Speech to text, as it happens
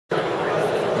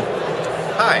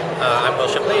Hi, I'm Will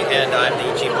Shipley, and I'm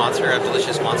the Chief Monster of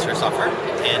Delicious Monster Software.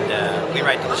 And we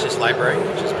write Delicious Library,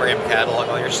 which is a program to catalog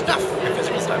all your stuff, your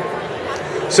physical stuff.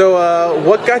 So,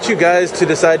 what got you guys to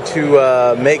decide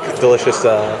to make Delicious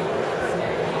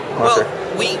Monster?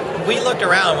 Well, we looked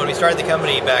around when we started the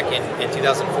company back in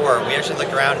 2004. We actually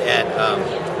looked around at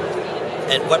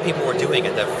what people were doing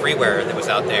at the freeware that was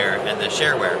out there and the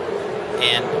shareware.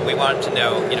 And we wanted to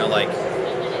know,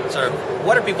 sort of,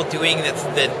 what are people doing that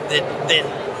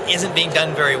isn't being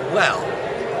done very well?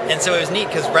 And so it was neat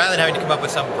because rather than having to come up with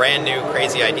some brand new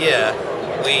crazy idea,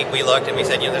 we looked and we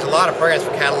said, there's a lot of programs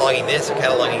for cataloging this and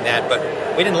cataloging that, but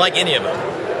we didn't like any of them.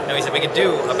 And we said we could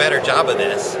do a better job of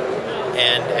this.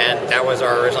 And that was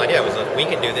our original idea, was that we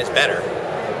can do this better.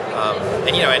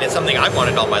 And it's something I've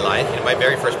wanted all my life. My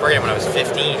very first program when I was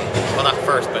 15, well, not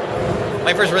first, but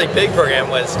my first really big program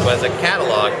was a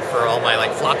catalog for all my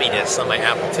floppy disks on my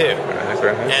Apple II.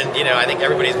 Right. And I think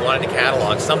everybody's wanted to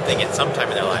catalog something at some time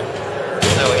in their life.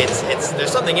 So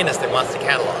there's something in us that wants to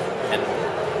catalog, and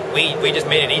we just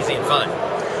made it easy and fun.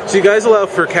 So you guys allow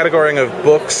for categorizing of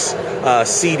books,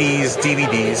 CDs,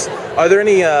 DVDs. Are there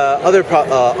any other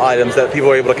items that people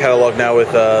are able to catalog now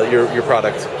with your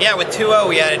product? Yeah, with 2.0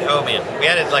 we added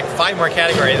 5 more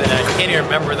categories, and I can't even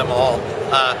remember them all.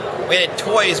 We added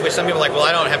toys, which some people are like, well,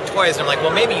 I don't have toys. And I'm like,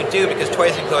 well, maybe you do, because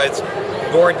toys includes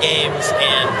board games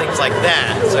and things like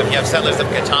that. So if you have Settlers of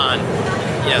Catan,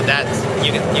 that's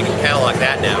you can catalog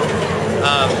that now.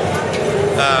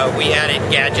 We added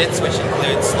gadgets, which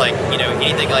includes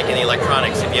anything like in the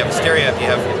electronics. If you have a stereo, if you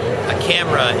have a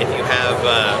camera, if you have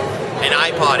an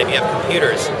iPod, if you have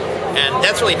computers, and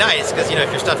that's really nice because if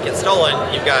your stuff gets stolen,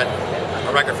 you've got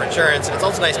a record for insurance. And it's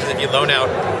also nice because if you loan out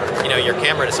your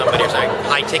camera to somebody or something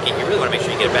high ticket, you really want to make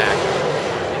sure you get it back.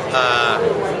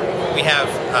 We have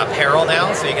apparel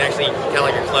now, so you can actually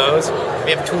catalog your clothes.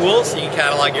 We have tools, so you can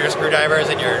catalog your screwdrivers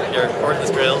and your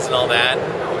cordless drills and all that.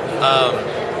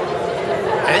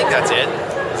 I think that's it.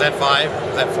 Is that 5?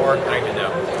 Is that 4? I don't even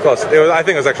know. Close. I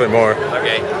think it was actually more.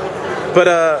 Okay. But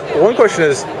one question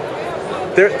is,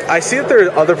 I see that there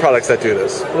are other products that do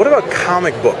this. What about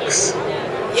comic books?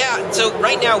 Yeah, so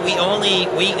right now you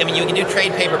can do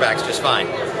trade paperbacks just fine.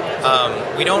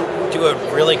 We don't do a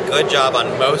really good job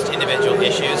on most individual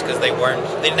issues because they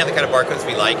didn't have the kind of barcodes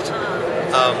we liked.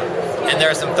 And there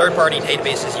are some third-party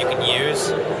databases you can use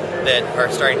that are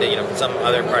starting to, some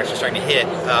other products are starting to hit.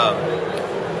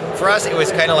 For us, it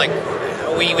was kind of like,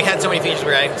 we had so many features we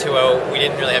were adding to 2.0, we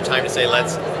didn't really have time to say,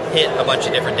 let's hit a bunch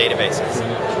of different databases.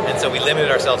 And so we limited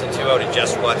ourselves in 2.0 to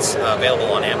just what's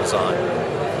available on Amazon,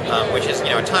 which is,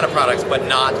 a ton of products, but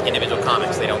not individual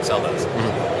comics. They don't sell those.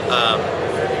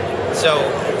 So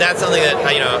that's something that,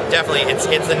 definitely,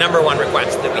 it's the number one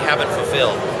request that we haven't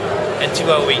fulfilled. And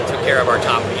 2.0, we took care of our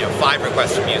top, 5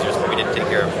 requests from users that we didn't take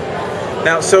care of.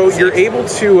 Now, so you're able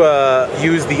to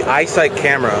use the EyeSight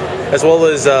camera as well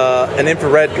as an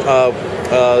infrared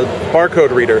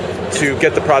barcode reader to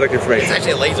get the product information. It's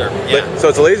actually a laser. Yeah. So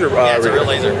it's a laser. Yeah, it's a real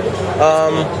laser.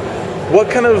 What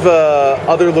kind of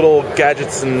other little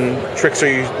gadgets and tricks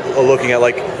are you looking at?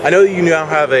 I know that you now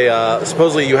have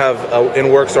supposedly you have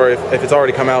in works, or if it's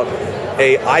already come out,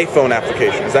 a iPhone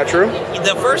application. Is that true?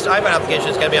 The first iPhone application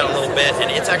is going to be out in a little bit, and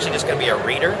it's actually just going to be a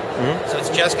reader. So it's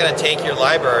just going to take your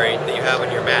library that you have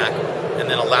on your Mac and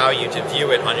then allow you to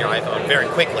view it on your iPhone very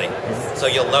quickly. So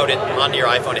you'll load it onto your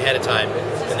iPhone ahead of time,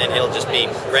 and then it'll just be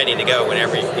ready to go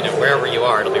whenever wherever you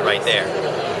are. It'll be right there,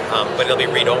 but it'll be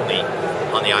read-only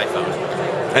on the iPhone.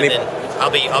 And then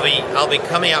I'll be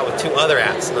coming out with 2 other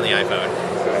apps on the iPhone,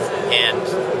 and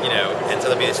so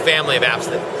there'll be this family of apps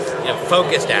that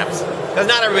focused apps, because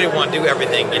not everybody will want to do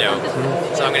everything,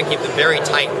 so I'm going to keep them very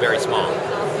tight and very small.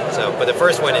 So, but the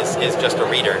first one is just a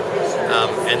reader,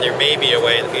 and there may be a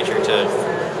way in the future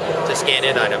to scan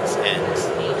in items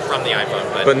from the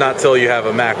iPhone, but not till you have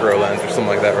a macro lens or something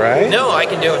like that, right? No, I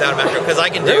can do it without a macro, because I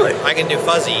can do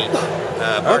fuzzy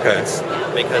barcodes,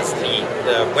 because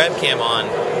the webcam on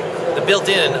the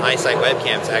built-in EyeSight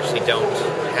webcams actually don't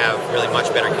have really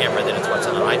much better camera than what's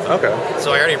on an iPhone. Okay.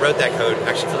 So I already wrote that code,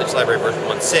 actually, for Delicious Library version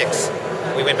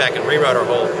 1.6. We went back and rewrote our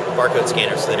whole barcode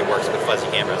scanner so that it works with fuzzy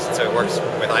cameras, and so it works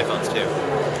with iPhones too.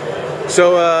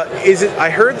 So I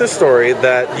heard the story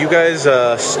that you guys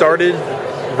started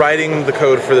writing the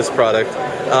code for this product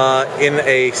in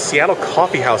a Seattle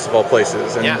coffee house of all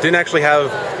places, and didn't actually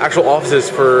have actual offices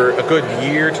for a good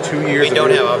year to 2 years. We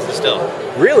don't have offices still.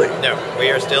 Really? No, we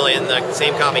are still in the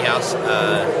same coffee house.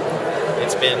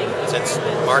 It's been since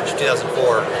March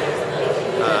 2004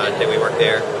 that we work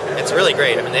there. It's really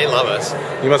great. I mean, they love us.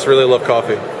 You must really love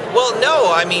coffee. Well,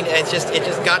 no, I mean, it just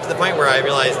got to the point where I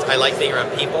realized I like being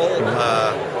around people.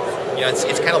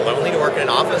 it's kind of lonely to work in an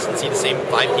office and see the same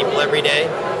 5 people every day.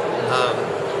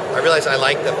 I realize I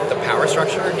like the power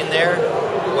structure in there,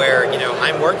 where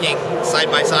I'm working side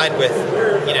by side with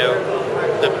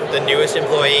the newest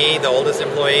employee, the oldest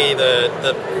employee,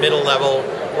 the middle level.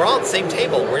 We're all at the same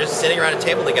table. We're just sitting around a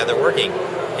table together working,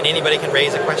 and anybody can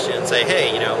raise a question and say,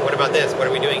 hey, what about this? What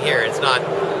are we doing here?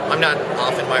 I'm not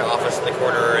off in my office in the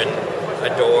corner and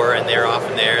a door, and they're off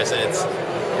in theirs, and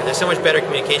there's so much better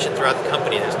communication throughout the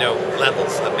company. There's no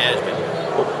levels of management,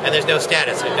 and there's no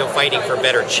status. There's no fighting for a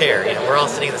better chair. We're all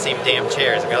sitting in the same damn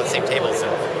chairs. We all have the same tables,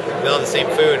 and we all have the same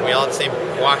food, and we all have the same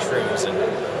washrooms.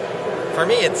 And for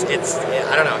me, it's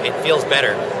I don't know. It feels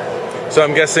better. So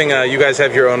I'm guessing you guys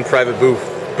have your own private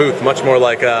booth, much more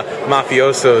like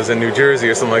mafiosos in New Jersey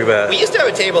or something like that. We used to have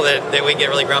a table that we get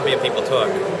really grumpy if people took.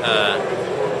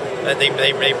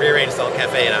 They rearranged the whole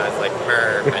cafe, and I was like,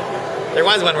 brr. But there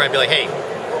was one where I'd be like, hey,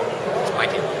 it's my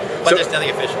table. But there's nothing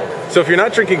official. So if you're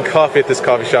not drinking coffee at this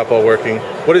coffee shop while working,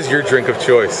 what is your drink of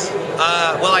choice?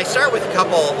 Well, I start with a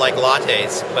couple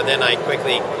lattes, but then I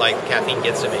quickly caffeine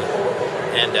gets to me,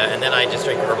 and then I just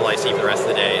drink herbal iced tea for the rest of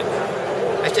the day. And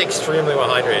I stay extremely well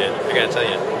hydrated. I gotta tell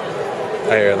you,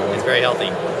 I hear that. It's very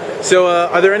healthy. So,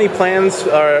 are there any plans,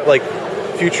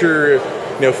 future,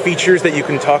 features that you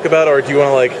can talk about, or do you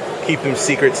want to keep them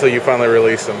secret till you finally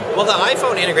release them? Well, the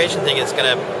iPhone integration thing is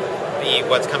going to be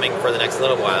what's coming for the next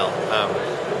little while,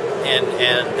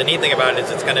 and the neat thing about it is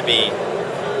it's going to be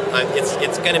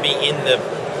in the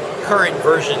current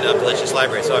version of Delicious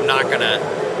Library. So I'm not going to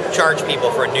charge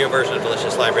people for a new version of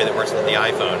Delicious Library that works with the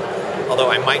iPhone. Although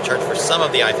I might charge for some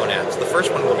of the iPhone apps. The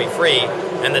first one will be free,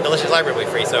 and the Delicious Library will be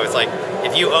free. So it's like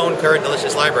if you own current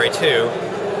Delicious Library 2,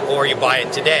 or you buy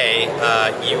it today,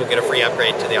 you will get a free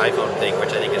upgrade to the iPhone thing, which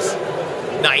I think is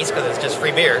nice because it's just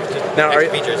free beer. Just now, extra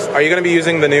features. Are you going to be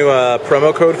using the new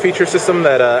promo code feature system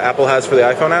that Apple has for the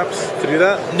iPhone apps to do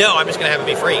that? No, I'm just going to have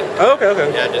it be free. Oh,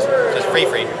 okay. Yeah, just free.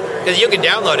 Because you can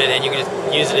download it and you can just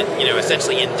use it,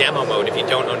 essentially in demo mode. If you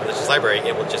don't own Delicious Library,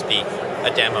 it will just be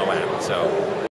a demo app. So.